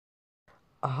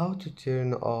How to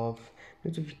turn off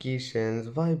notifications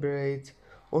vibrate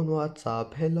on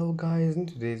WhatsApp. Hello guys, in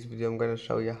today's video I'm gonna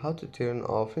show you how to turn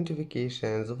off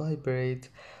notifications vibrate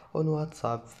on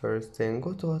WhatsApp. First thing,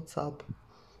 go to WhatsApp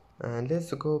and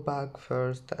let's go back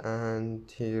first,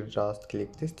 and here just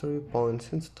click these 3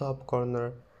 points in the top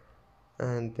corner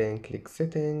and then click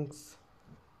settings,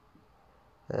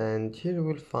 and here you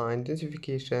will find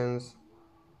notifications,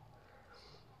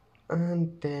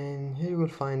 and then here you will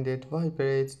find it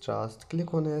vibrate. Just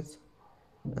click on it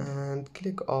and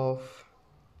click off,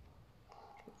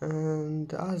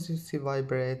 and as you see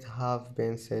vibrate have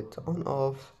been set on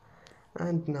off,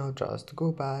 and now just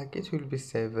go back, it will be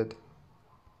saved.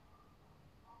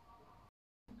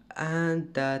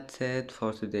 And that's it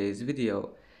for today's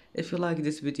video. If you like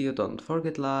this video, don't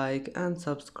forget like and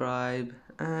subscribe,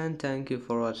 and thank you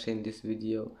for watching this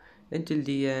video until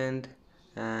the end,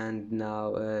 and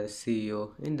now see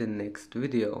you in the next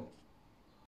video.